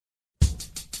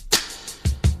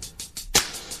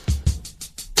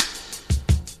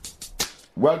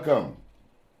Welcome.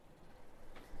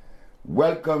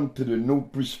 Welcome to the new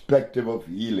perspective of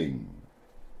healing.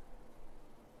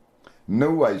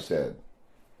 New, I said.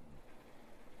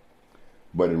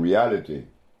 But in reality,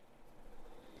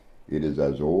 it is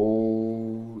as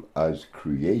old as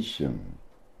creation.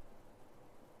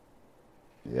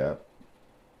 Yep.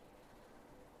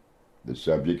 The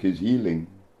subject is healing.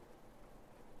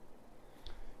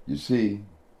 You see,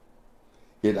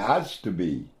 it has to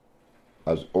be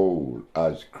as old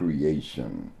as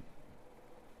creation.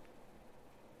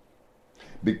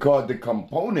 Because the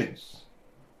components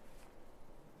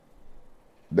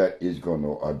that is going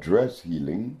to address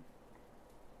healing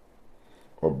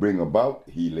or bring about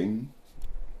healing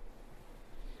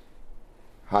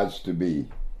has to be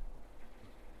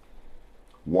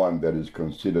one that is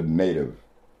considered native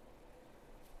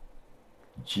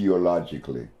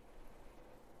geologically.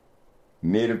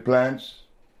 Native plants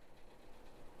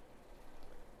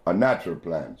are natural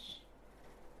plants.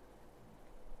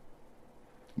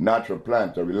 Natural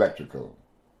plants are electrical.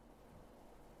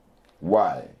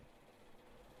 Why?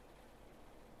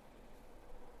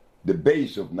 The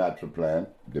base of natural plant,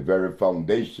 the very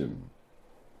foundation,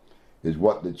 is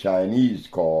what the Chinese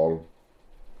call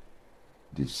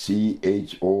the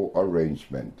CHO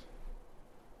arrangement.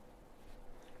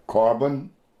 Carbon,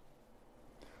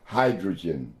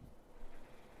 hydrogen,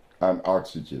 and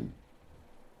oxygen.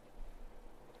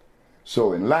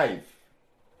 So in life,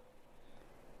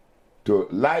 to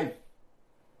life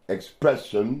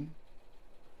expression,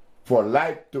 for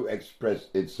life to express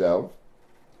itself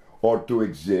or to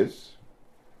exist,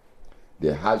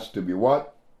 there has to be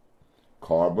what?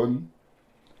 Carbon,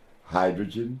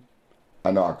 hydrogen,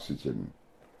 and oxygen.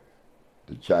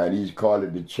 The Chinese call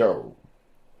it the CHO.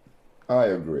 I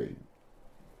agree.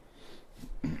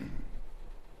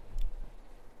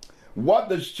 What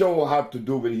does CHO have to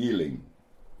do with healing?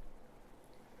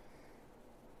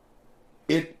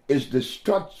 It is the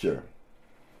structure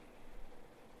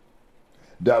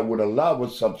that would allow a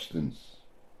substance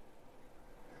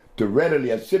to readily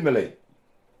assimilate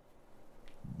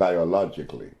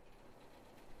biologically.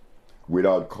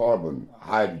 Without carbon,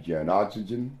 hydrogen, and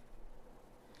oxygen,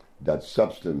 that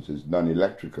substance is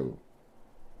non-electrical.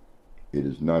 It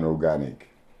is non-organic.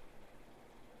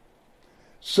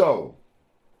 So,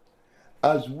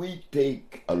 as we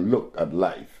take a look at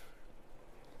life,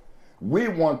 we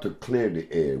want to clear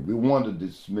the air. We want to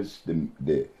dismiss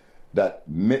that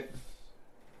myth.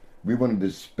 We want to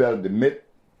dispel the myth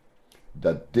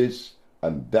that this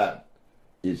and that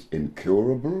is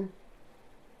incurable,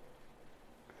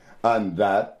 and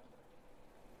that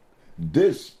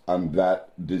this and that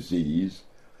disease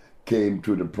came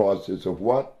through the process of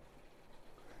what?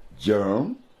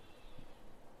 Germ,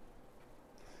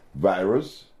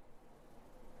 virus,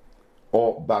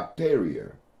 or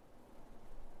bacteria.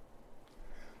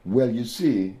 Well, you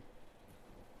see,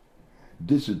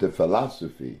 this is the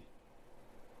philosophy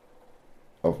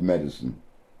of medicine.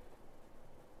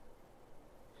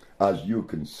 As you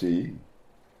can see,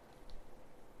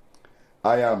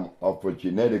 I am of a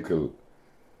genetical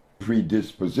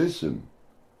predisposition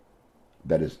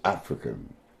that is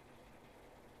African.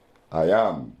 I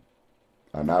am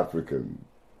an African,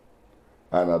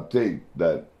 and I think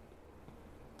that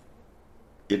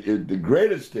it is the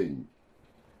greatest thing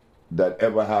that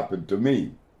ever happened to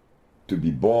me to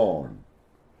be born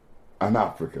an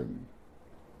African.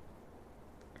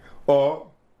 Or,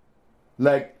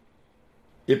 like,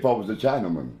 if I was a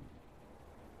Chinaman,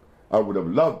 I would have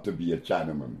loved to be a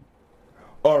Chinaman,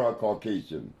 or a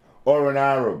Caucasian, or an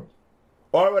Arab,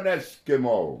 or an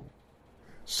Eskimo.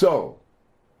 So,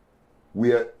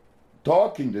 we are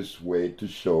talking this way to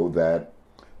show that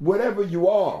whatever you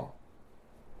are,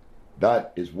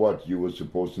 that is what you were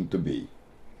supposed to be.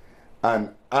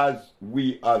 And as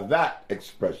we are that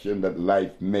expression that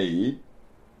life made,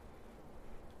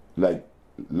 like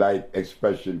life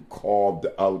expression carved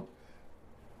out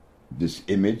this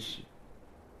image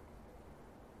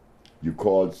you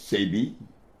called Sebi,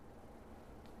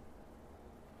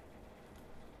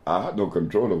 I had no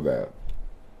control of that.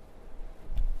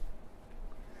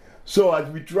 So as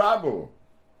we travel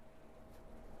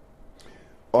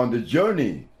on the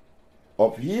journey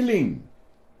of healing,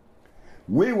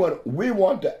 we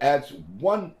want to ask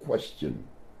one question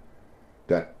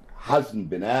that hasn't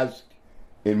been asked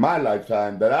in my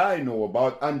lifetime that I know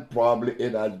about, and probably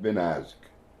it has been asked.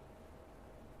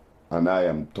 And I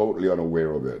am totally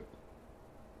unaware of it.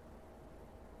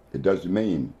 It doesn't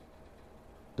mean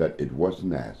that it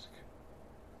wasn't asked.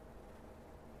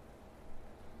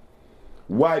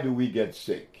 Why do we get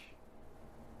sick?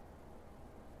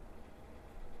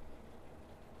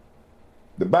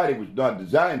 The body was not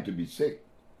designed to be sick.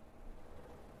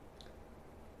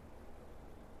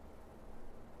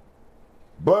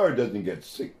 Bird doesn't get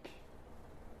sick.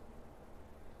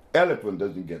 Elephant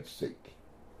doesn't get sick.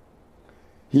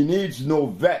 He needs no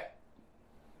vet.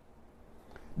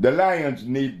 The lion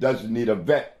doesn't need a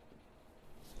vet.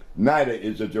 Neither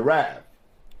is a giraffe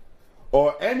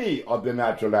or any of the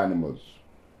natural animals.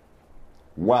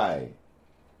 Why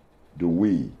do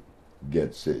we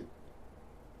get sick?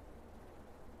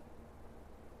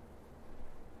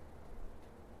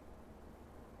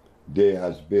 There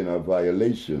has been a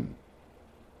violation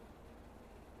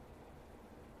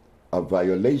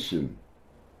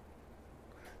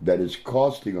that is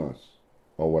costing us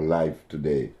our life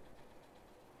today.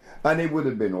 And it would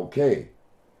have been okay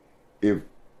if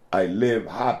I live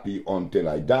happy until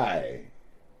I die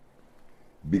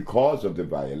because of the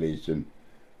violation,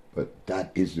 but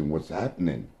that isn't what's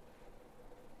happening.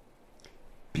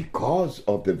 Because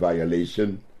of the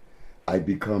violation, I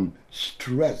become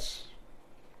stressed.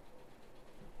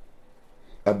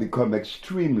 I become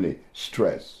extremely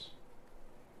stressed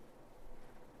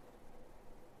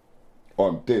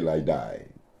until I die.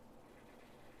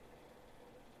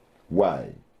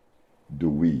 Why do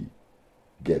we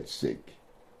get sick?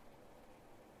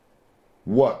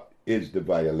 What is the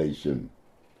violation?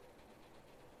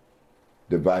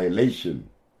 The violation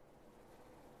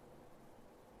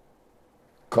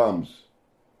comes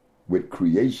with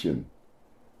creation,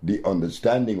 the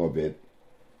understanding of it.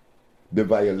 The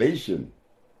violation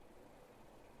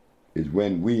is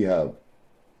when we have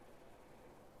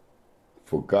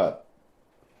forgot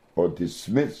or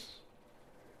dismissed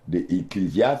the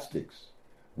Ecclesiastics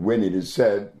when it is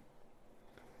said,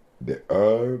 the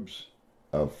herbs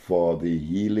are for the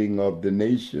healing of the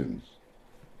nations.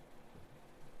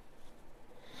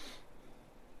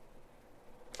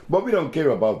 But we don't care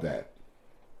about that.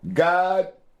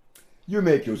 God, you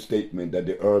make your statement that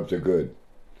the herbs are good.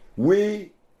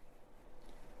 We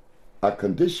are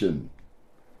conditioned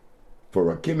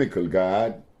for a chemical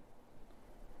God.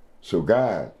 So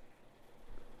God,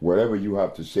 whatever you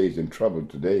have to say is in trouble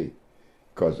today.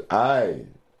 Because I,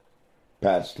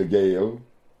 Pastor Gale,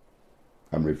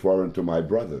 I'm referring to my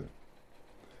brother.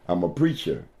 I'm a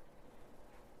preacher.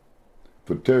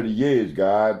 For 30 years,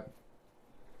 God.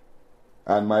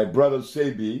 And my brother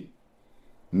Sebi,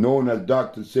 known as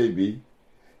Dr. Sebi,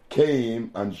 came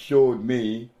and showed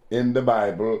me in the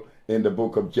Bible, in the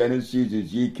book of Genesis,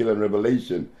 Ezekiel, and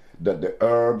Revelation, that the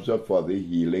herbs are for the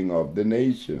healing of the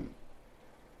nation.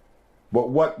 But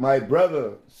what my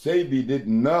brother Sebi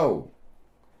didn't know,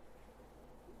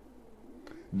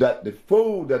 that the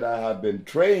food that I have been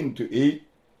trained to eat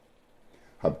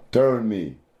have turned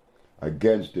me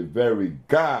against the very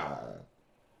God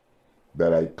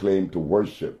that I claim to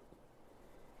worship.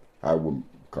 I am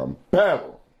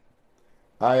compelled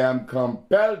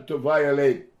to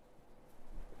violate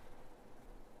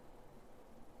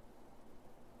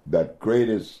that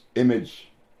greatest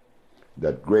image,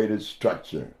 that greatest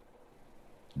structure,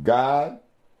 God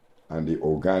and the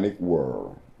organic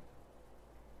world.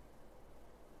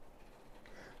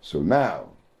 So now,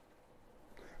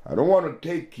 I don't want to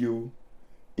take you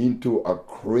into a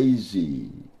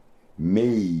crazy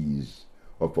maze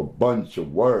of a bunch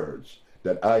of words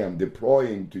that I am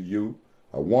deploying to you.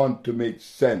 I want to make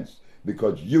sense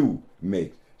because you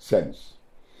make sense.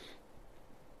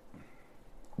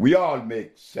 We all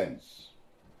make sense.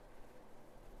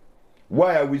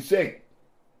 Why are we sick?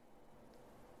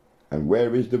 And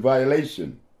where is the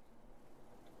violation?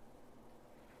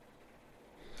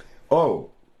 Oh,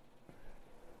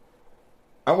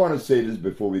 I want to say this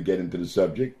before we get into the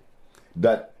subject,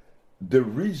 that the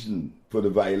reason for the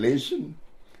violation,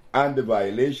 and the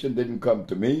violation didn't come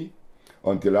to me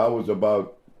until I was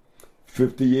about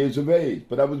 50 years of age.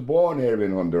 But I was born here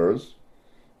in Honduras,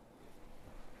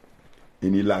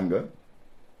 in Ilanga,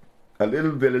 a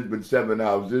little village with 7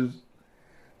 houses,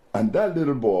 and that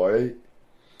little boy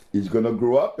is going to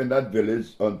grow up in that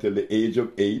village until the age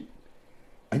of 8.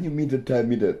 And you mean to tell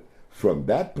me that from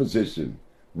that position,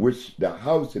 which the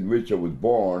house in which I was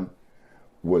born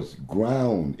was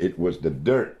ground, it was the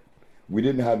dirt. We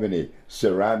didn't have any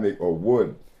ceramic or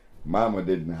wood. Mama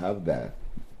didn't have that.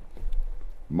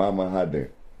 Mama had a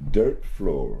dirt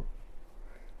floor.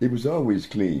 It was always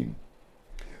clean.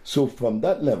 So from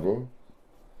that level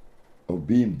of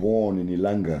being born in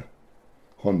Ilanga,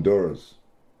 Honduras,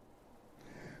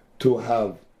 to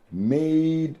have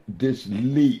made this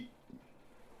leap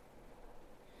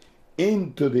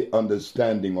into the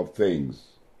understanding of things,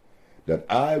 that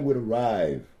I would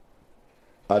arrive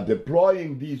at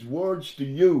deploying these words to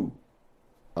you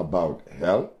about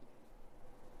health.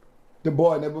 The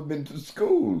boy never been to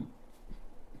school.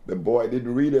 The boy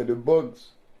didn't read any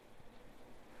books.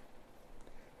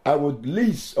 I was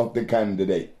least of the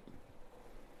candidate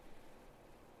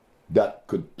that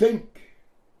could think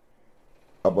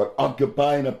about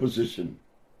occupying a position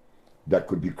that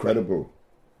could be credible.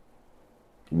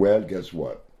 Well, guess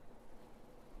what?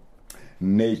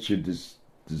 Nature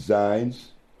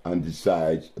designs and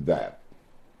decides that.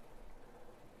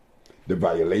 The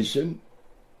violation,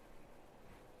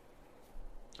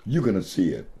 you're going to see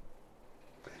it.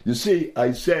 You see,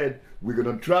 I said we're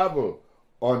going to travel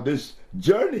on this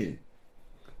journey.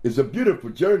 It's a beautiful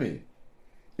journey.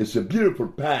 It's a beautiful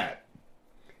path.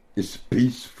 It's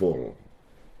peaceful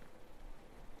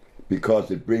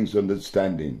because it brings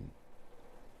understanding.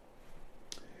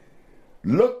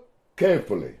 Look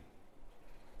carefully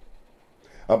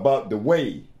about the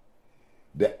way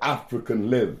the African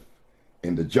live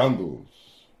in the jungles.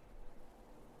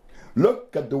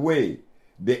 Look at the way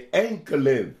the Inca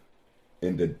live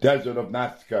in the desert of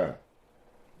Nazca.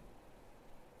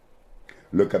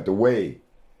 Look at the way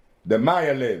the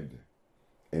Maya lived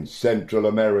in Central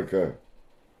America.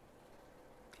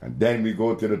 And then we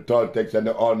go to the Toltecs and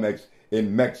the Olmecs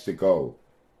in Mexico.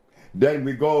 Then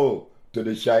we go to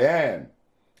the Cheyenne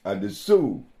and the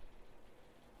Sioux,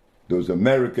 those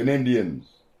American Indians.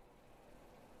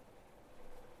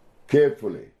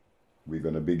 Carefully, we're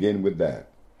going to begin with that.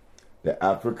 The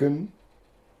African,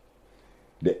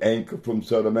 the Inca from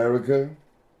South America,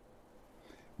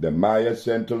 the Maya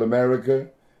Central America,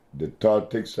 the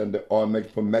Toltecs and the Olmecs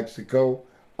from Mexico,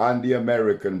 and the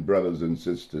American brothers and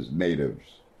sisters,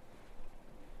 natives.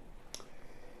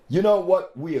 You know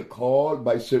what we are called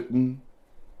by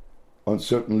on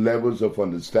certain levels of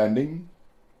understanding?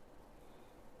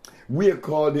 We are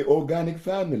called the organic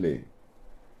family.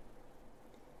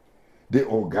 The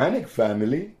organic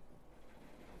family,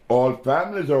 all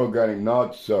families are organic,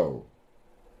 not so.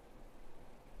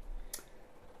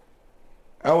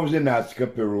 I was in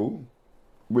Nazca, Peru,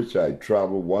 which I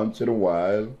travel once in a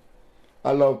while.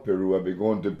 I love Peru. I've been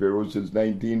going to Peru since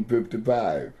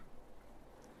 1955.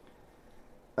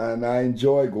 And I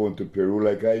enjoy going to Peru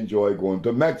like I enjoy going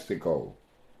to Mexico.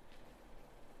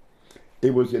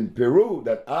 It was in Peru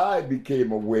that I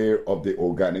became aware of the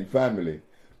organic family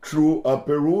through a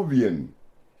Peruvian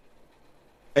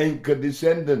Inca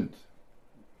descendant.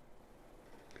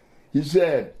 He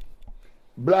said,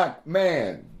 "Black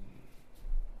man,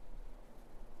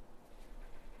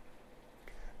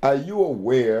 are you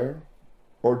aware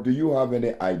or do you have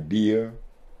any idea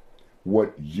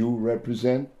what you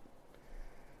represent?"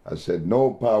 I said,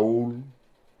 "No, Paul."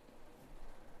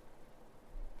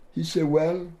 He said,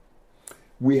 "Well,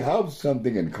 we have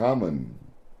something in common.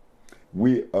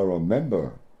 We are a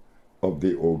member of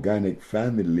the organic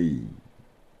family."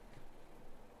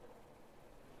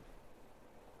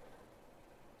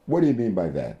 What do you mean by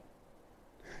that?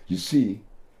 You see,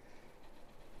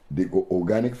 the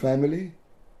organic family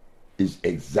is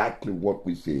exactly what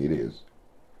we say it is.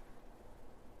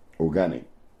 Organic.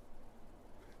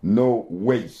 No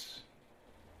waste.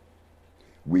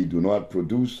 We do not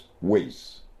produce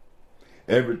waste.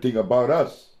 Everything about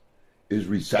us is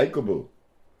recyclable.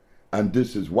 And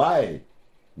this is why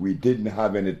we didn't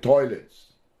have any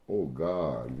toilets. Oh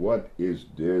God, what is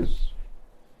this?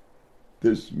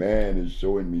 This man is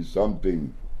showing me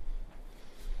something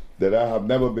that I have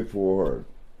never before heard.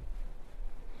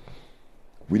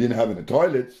 We didn't have any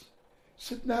toilets. I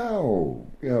said, no,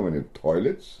 we don't have any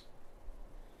toilets.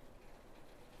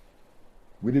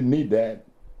 We didn't need that.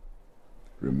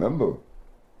 Remember,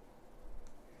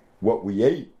 what we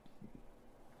ate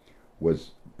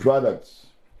was products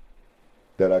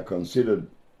that are considered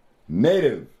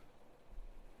native.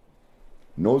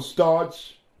 No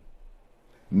starch,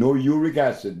 no uric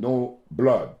acid, no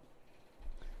blood.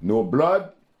 No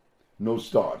blood, no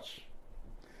starch.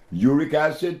 Uric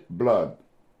acid, blood.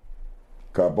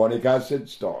 Carbonic acid,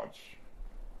 starch.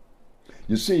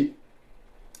 You see,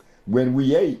 when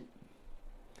we ate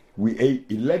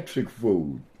electric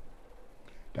food.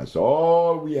 That's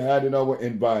all we had in our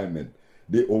environment.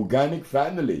 The organic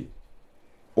family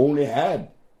only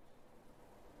had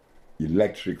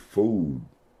electric food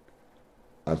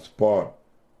as part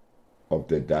of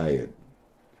their diet.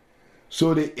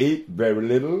 So they ate very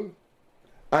little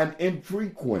and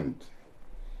infrequent.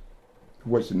 It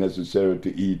wasn't necessary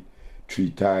to eat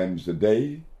 3 times a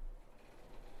day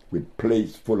with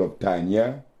plates full of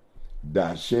tanya,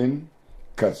 dashin,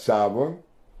 cassava,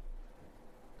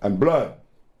 and blood.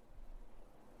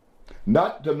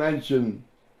 Not to mention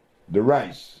the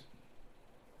rice,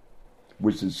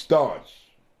 which is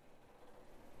starch,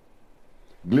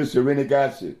 glycerinic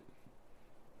acid.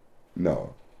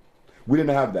 No, we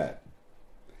didn't have that.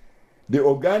 The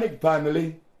organic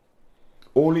family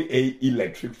only ate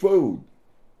electric food.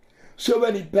 So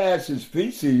when he passed his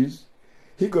feces,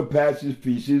 he could pass his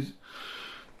feces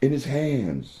in his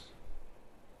hands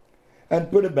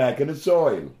and put it back in the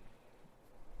soil.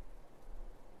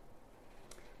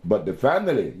 But the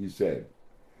family, he said,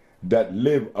 that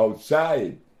live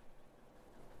outside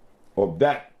of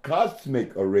that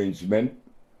cosmic arrangement,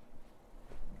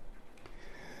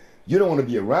 you don't want to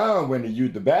be around when you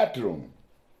use the bathroom.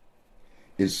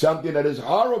 It's something that is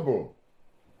horrible.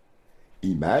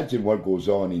 Imagine what goes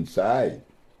on inside.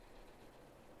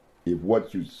 If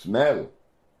what you smell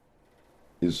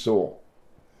is so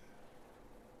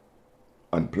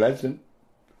unpleasant,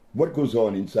 what goes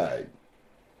on inside?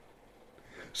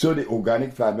 So the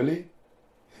organic family,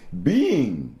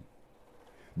 being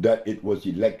that it was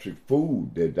electric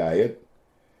food, their diet,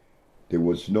 there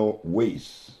was no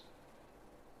waste.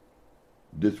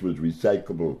 This was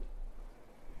recyclable.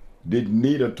 Didn't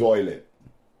need a toilet.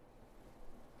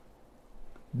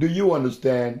 Do you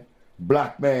understand,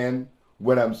 black man,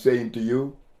 what I'm saying to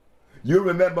you? You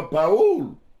remember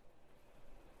Paul?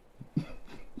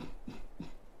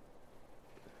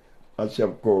 I said,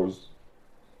 of course.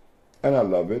 And I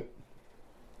love it.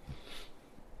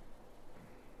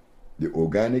 The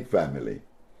organic family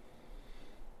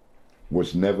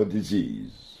was never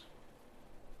diseased.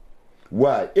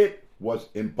 Why? It was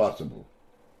impossible.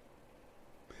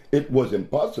 It was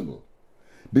impossible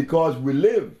because we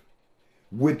live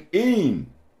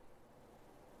within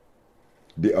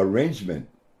the arrangement,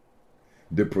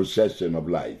 the procession of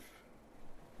life.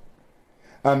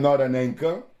 I'm not an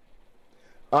anchor,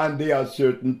 and there are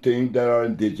certain things that are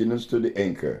indigenous to the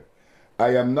anchor.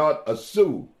 I am not a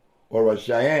Sioux or a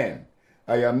Cheyenne.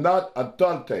 I am not a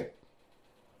Toltec.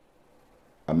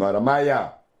 I'm not a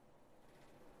Maya.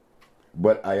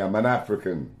 But I am an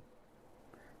African.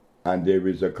 And there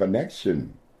is a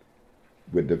connection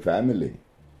with the family.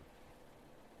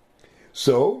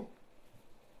 So,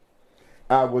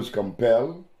 I was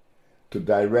compelled to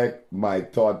direct my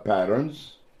thought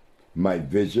patterns, my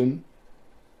vision,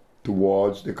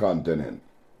 towards the continent.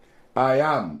 I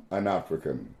am an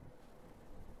African.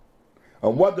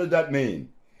 And what does that mean?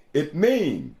 It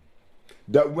means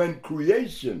that when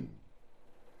creation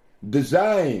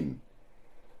designed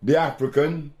the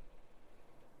African,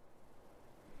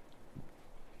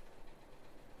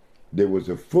 there was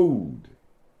a food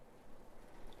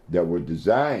that was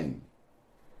designed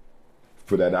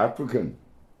for that African.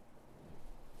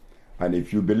 And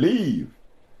if you believe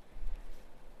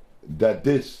that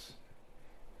this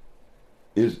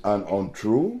is an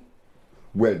untrue,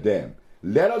 well then,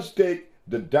 let us take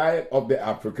the diet of the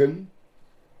African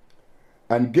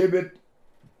and give it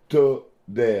to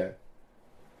the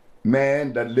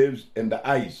man that lives in the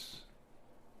ice,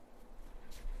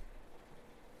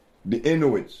 the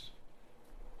Inuits.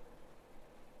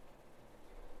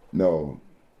 No,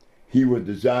 he was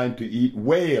designed to eat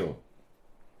whale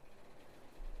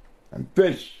and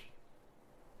fish.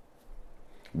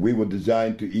 We were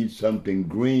designed to eat something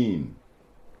green.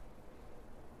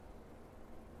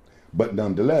 But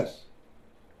nonetheless,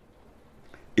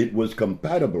 it was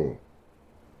compatible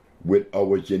with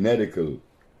our genetical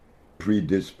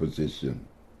predisposition.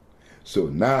 So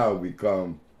now we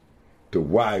come to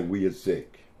why we are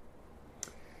sick.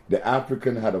 The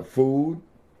African had a food,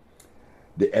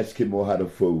 the Eskimo had a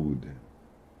food,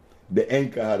 the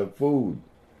Inca had a food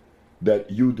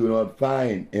that you do not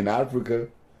find in Africa,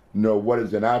 nor what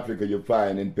is in Africa you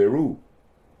find in Peru.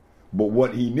 But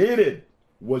what he needed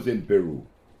was in Peru.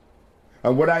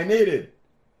 And what I needed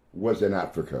was in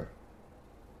Africa.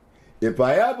 If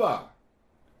I ever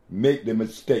make the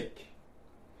mistake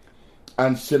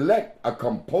and select a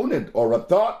component or a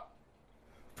thought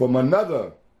from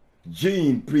another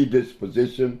gene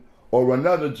predisposition or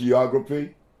another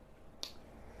geography,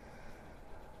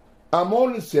 I'm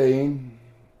only saying,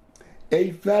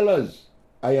 hey fellas,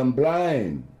 I am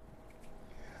blind.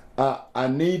 I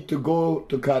need to go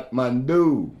to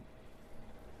Kathmandu.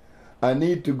 I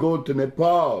need to go to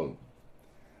Nepal.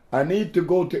 I need to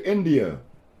go to India.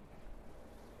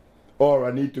 Or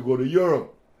I need to go to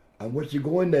Europe. And what you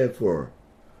going there for?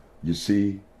 You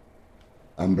see,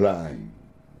 I'm blind.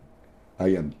 I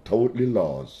am totally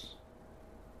lost.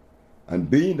 And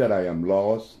being that I am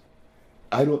lost,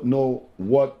 I don't know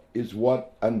what is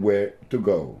what and where to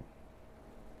go.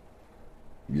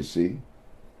 You see?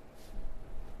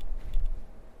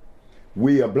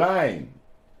 We are blind,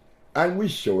 and we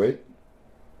show it.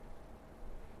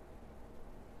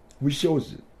 We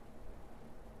shows it.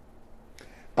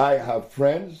 I have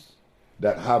friends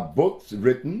that have books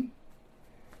written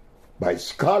by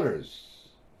scholars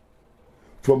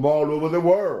from all over the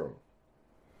world,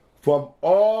 from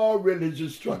all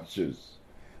religious structures,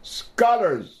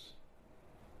 scholars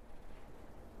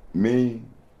Me,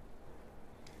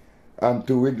 I'm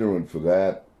too ignorant for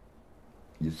that.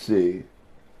 You see,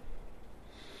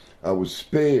 I was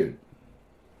spared.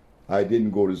 I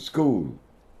didn't go to school.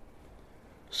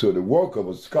 So the work of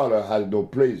a scholar has no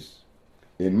place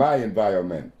in my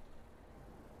environment.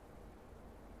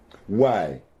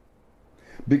 Why?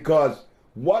 Because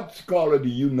what scholar do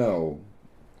you know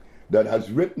that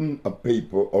has written a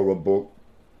paper or a book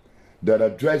that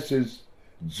addresses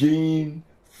gene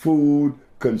food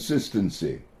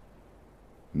consistency?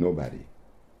 Nobody.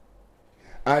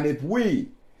 And if we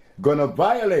gonna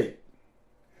violate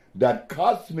that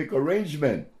cosmic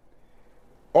arrangement,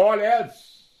 all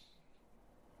else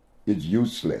is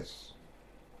useless.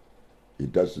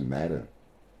 It doesn't matter.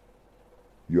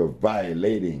 You're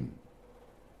violating.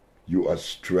 You are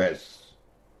stressed.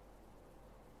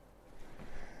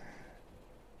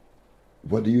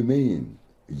 What do you mean?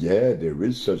 Yeah, there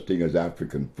is such thing as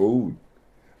African food.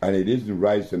 And it isn't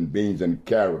rice and beans and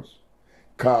carrots,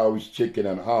 cows, chicken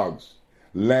and hogs,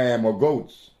 lamb or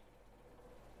goats.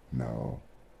 No,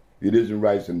 it isn't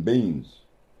rice and beans.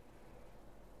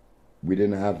 We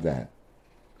didn't have that.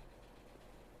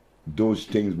 Those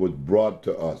things was brought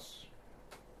to us.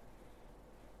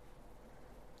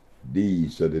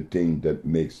 These are the things that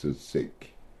makes us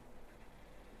sick.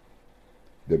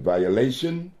 The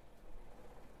violation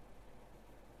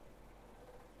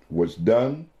was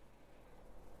done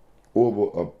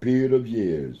over a period of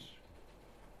years.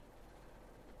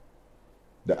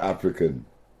 The African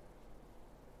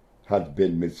has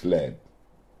been misled.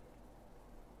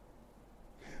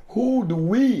 Who do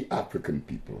we African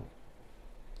people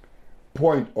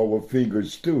point our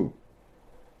fingers to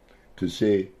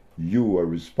say you are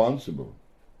responsible?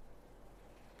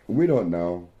 We don't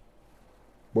know,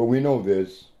 but we know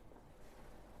this,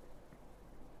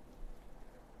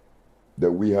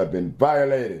 that we have been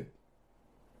violated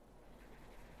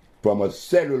from a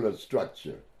cellular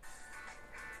structure.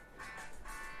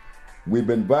 We've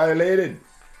been violated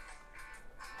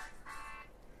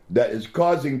that is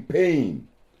causing pain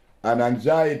and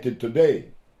anxiety today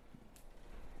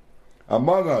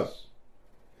among us.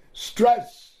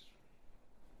 Stress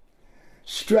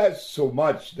so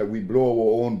much that we blow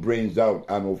our own brains out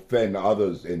and offend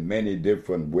others in many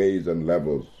different ways and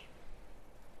levels.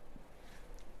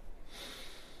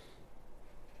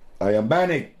 I am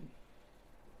manic,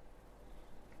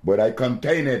 but I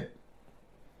contain it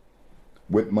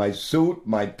with my suit,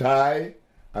 my tie,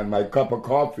 and my cup of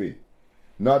coffee,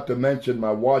 not to mention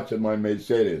my watch and my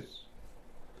Mercedes.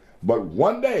 But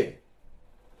one day,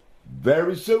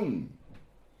 very soon,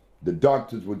 the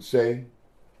doctors would say,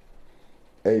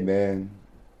 hey man,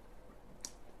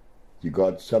 you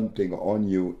got something on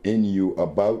you, in you,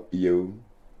 about you.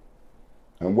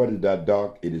 And what is that,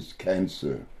 doc? It is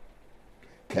cancer.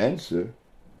 Cancer?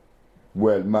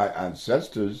 Well, my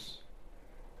ancestors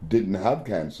didn't have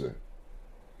cancer.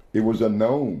 It was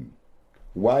unknown.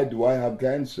 Why do I have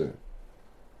cancer?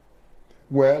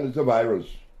 Well, it's a virus.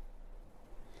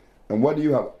 And what do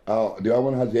you have? The other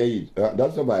one has AIDS.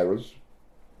 That's a virus.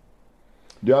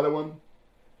 The other one,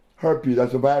 herpes,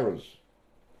 that's a virus.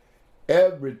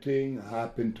 Everything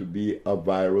happened to be a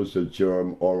virus, a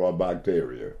germ, or a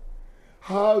bacteria.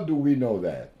 How do we know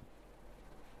that?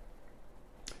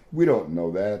 We don't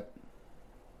know that.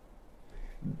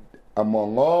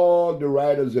 Among all the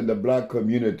writers in the black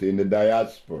community, in the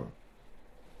diaspora,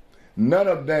 none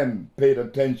of them paid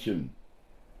attention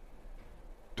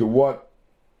to what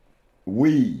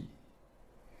we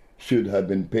should have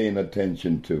been paying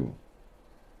attention to.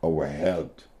 Our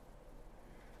health.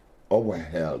 Our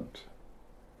health.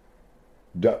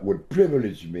 That would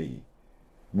privilege me,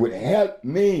 would help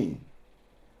me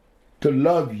to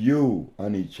love you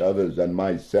and each other and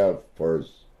myself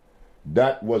first.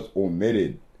 That was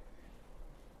omitted.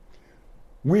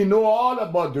 We know all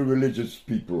about the religious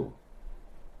people.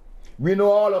 We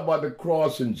know all about the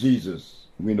cross and Jesus.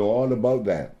 We know all about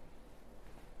that.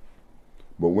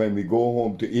 But when we go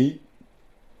home to eat,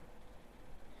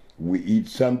 we eat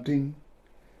something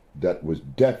that was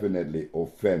definitely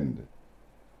offend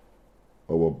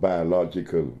our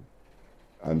biological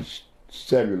and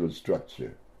cellular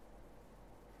structure.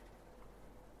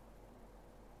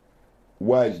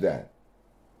 Why is that?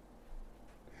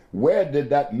 Where did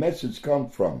that message come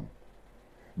from?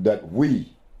 That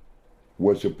we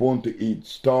were supposed to eat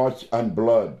starch and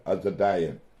blood as a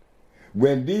diet.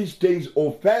 When these things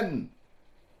offend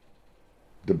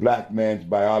the black man's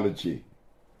biology.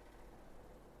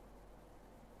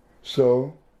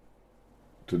 So,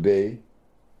 today,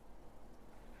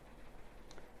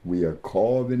 we are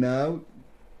carving out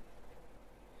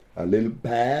a little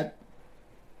path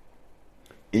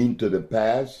into the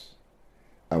past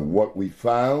And what we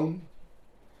found,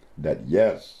 that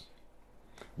yes,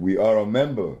 we are a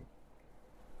member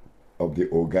of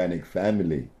the organic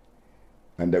family,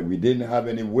 and that we didn't have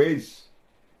any waste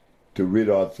to rid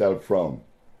ourselves from.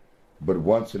 But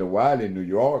once in a while in New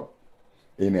York,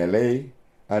 in LA,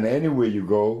 and anywhere you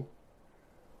go,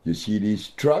 you see these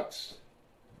trucks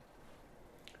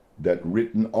that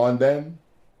written on them,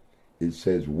 it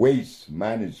says waste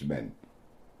management.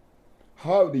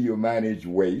 How do you manage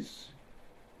waste?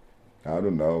 I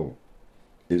don't know.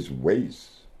 It's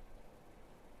waste.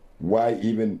 Why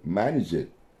even manage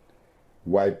it?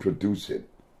 Why produce it?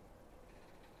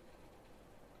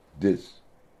 This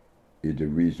is the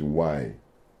reason why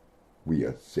we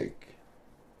are sick.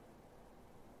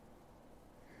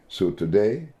 So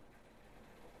today,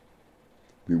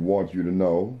 we want you to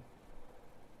know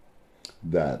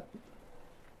that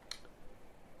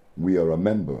we are a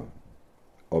member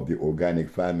of the organic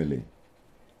family,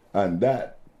 and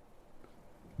that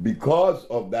because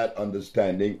of that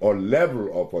understanding or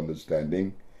level of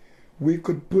understanding, we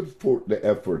could put forth the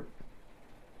effort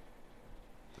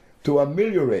to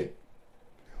ameliorate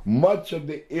much of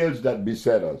the ills that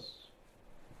beset us.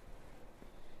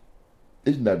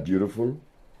 Isn't that beautiful?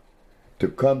 To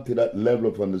come to that level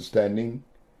of understanding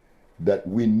that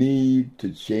we need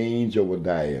to change our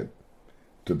diet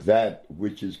to that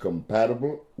which is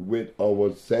compatible with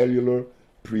our cellular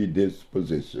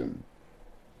predisposition.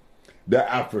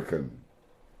 The African.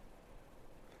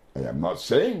 I am not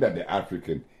saying that the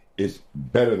African is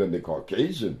better than the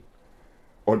Caucasian,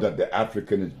 or that the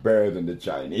African is better than the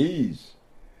Chinese.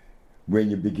 When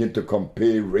you begin to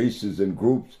compare races and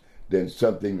groups, then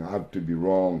something has to be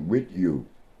wrong with you.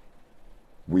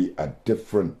 We are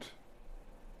different.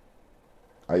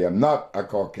 I am not a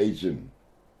Caucasian.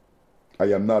 I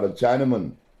am not a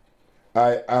Chinaman.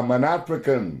 I am an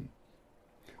African,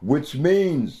 which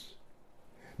means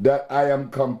that I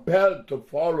am compelled to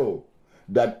follow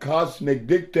that cosmic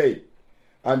dictate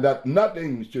and that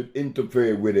nothing should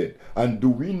interfere with it. And do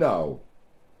we now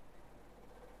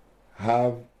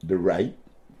have the right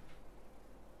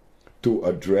to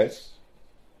address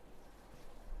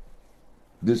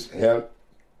this health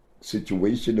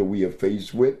situation that we are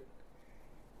faced with?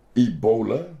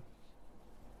 Ebola.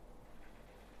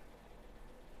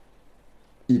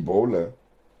 Ebola.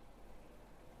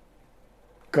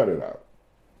 Cut it out.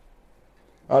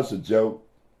 That's a joke.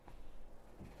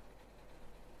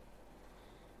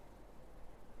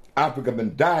 Africa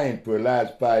been dying for the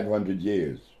last 500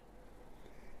 years.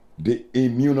 The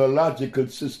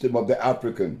immunological system of the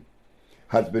African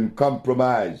has been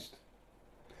compromised.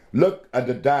 Look at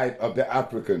the diet of the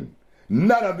African.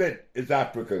 None of it is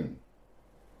African.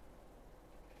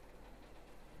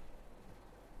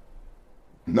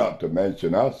 Not to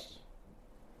mention us.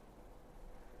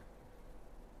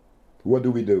 What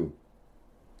do?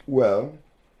 Well,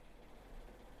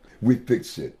 we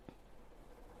fix it.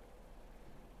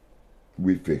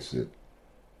 We fix it.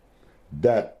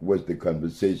 That was the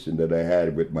conversation that I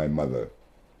had with my mother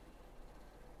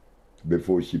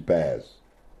before she passed.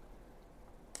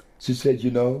 She said, you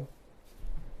know,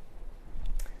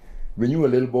 when you were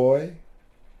a little boy,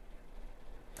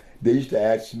 they used to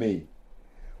ask me,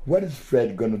 what is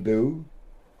Fred going to do?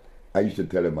 I used to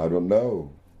tell him, I don't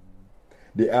know.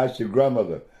 They asked your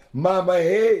grandmother, Mama,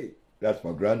 hey, that's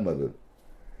my grandmother.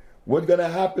 What's going to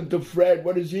happen to Fred?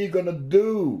 What is he going to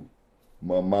do?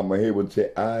 My Mama Hay would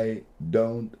say, I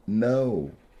don't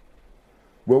know.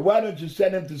 Well, why don't you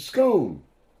send him to school?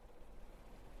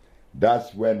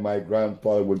 That's when my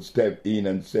grandfather would step in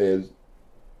and says,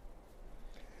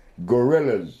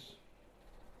 gorillas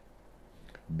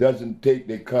doesn't take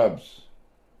their cubs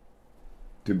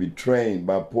to be trained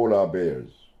by polar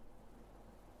bears.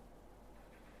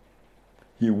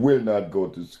 He will not go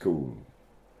to school.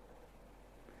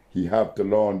 He have to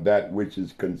learn that which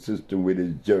is consistent with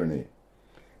his journey,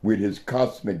 with his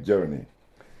cosmic journey.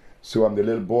 So I'm the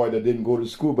little boy that didn't go to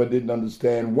school but didn't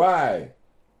understand why.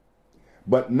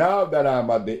 But now that I'm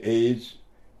at the age,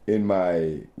 in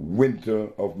my winter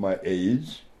of my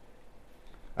age,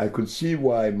 I could see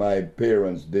why my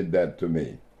parents did that to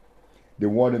me. They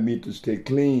wanted me to stay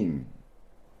clean,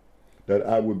 that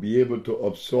I would be able to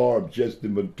absorb just the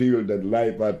material that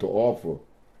life had to offer,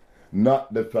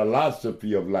 not the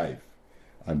philosophy of life.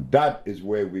 And that is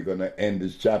where we're going to end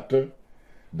this chapter,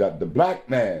 that the black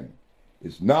man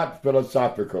is not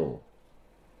philosophical,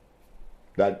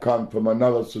 that comes from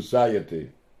another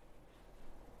society.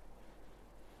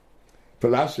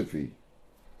 Philosophy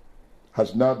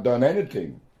has not done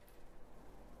anything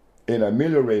in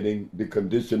ameliorating the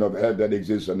condition of health that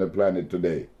exists on the planet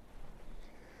today.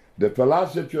 The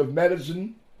philosophy of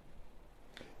medicine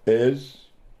is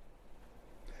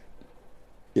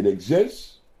It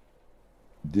exists.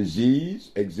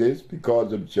 Disease exists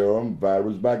because of germ,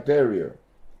 virus, bacteria.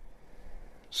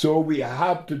 So we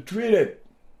have to treat it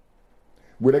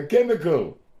with a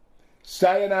chemical,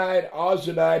 cyanide,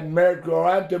 arsenide, mercury, or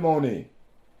antimony.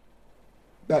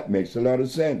 That makes a lot of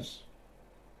sense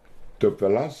to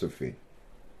philosophy,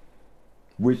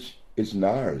 which is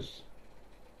ours.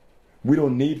 We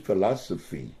don't need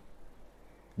philosophy.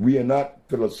 We are not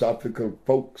philosophical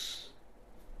folks.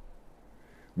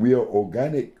 We are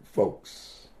organic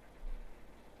folks.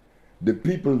 The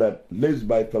people that live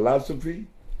by philosophy,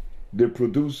 they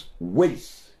produce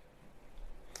waste.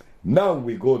 Now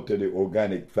we go to the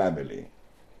organic family.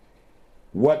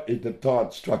 What is the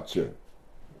thought structure?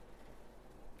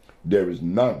 There is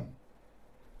none.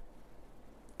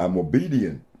 I'm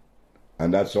obedient,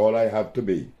 and that's all I have to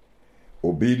be.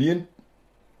 Obedient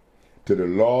to the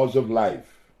laws of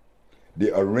life,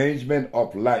 the arrangement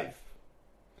of life.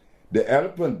 The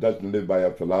elephant doesn't live by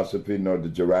a philosophy, nor the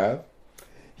giraffe.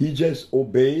 He just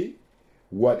obeys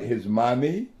what his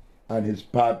mommy and his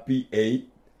papi ate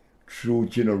through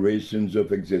generations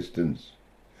of existence.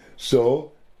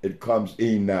 So it comes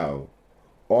in now.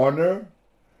 Honor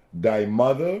thy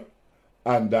mother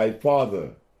and thy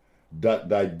father, that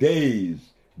thy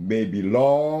days may be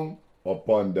long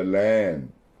upon the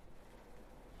land.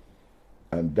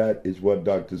 And that is what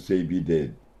Dr. Sebi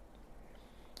did.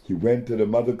 He went to the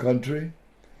mother country,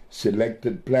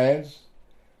 selected plants,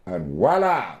 and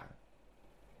voila!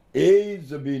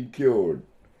 AIDS are being cured.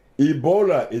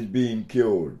 Ebola is being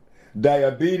cured.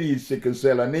 Diabetes, sickle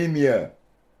cell anemia.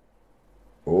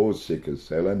 Oh, sickle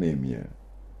cell anemia.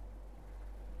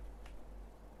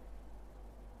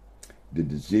 The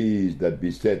disease that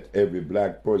besets every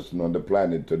black person on the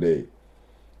planet today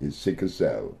is sickle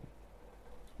cell.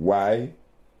 Why?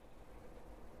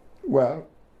 Well,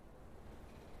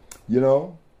 you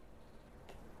know,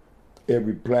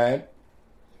 every plant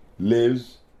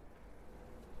lives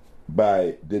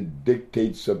by the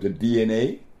dictates of the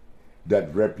DNA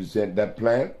that represent that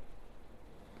plant.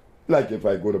 Like if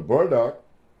I go to burdock,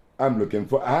 I'm looking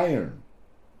for iron.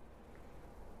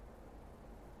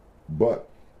 But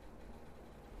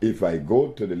if I go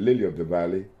to the lily of the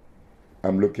valley,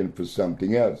 I'm looking for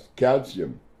something else,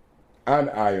 calcium and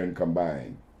iron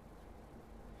combined.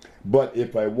 But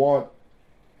if I want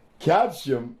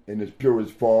calcium in its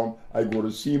purest form, I go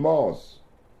to sea moss.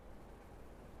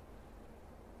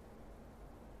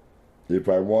 If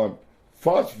I want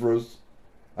phosphorus,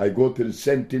 I go to the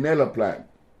centinela plant.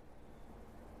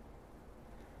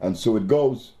 And so it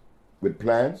goes with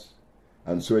plants,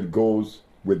 and so it goes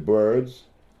with birds,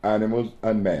 animals,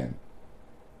 and man.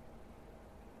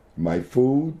 My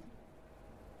food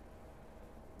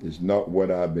is not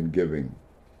what I've been giving.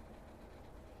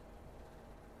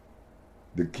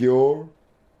 The cure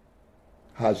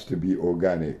has to be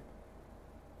organic.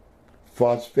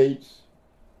 Phosphates,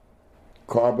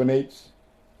 carbonates,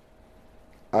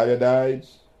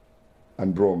 iodides,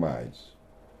 and bromides.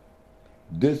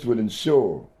 This would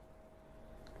ensure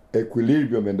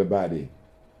equilibrium in the body.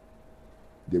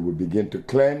 They would begin to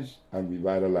cleanse and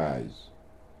revitalize.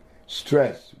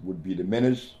 Stress would be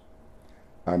diminished,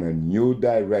 and a new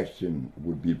direction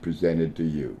would be presented to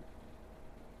you.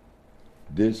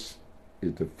 This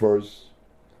is the first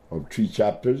of 3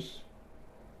 chapters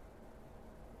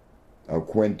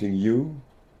acquainting you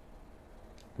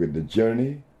with the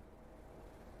journey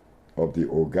of the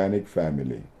organic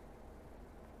family.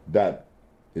 That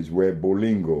is where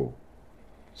Bolingo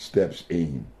steps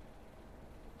in.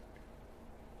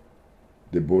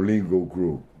 The Bolingo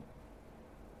group,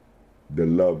 the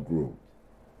love group,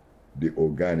 the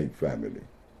organic family.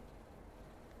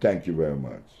 Thank you very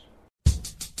much.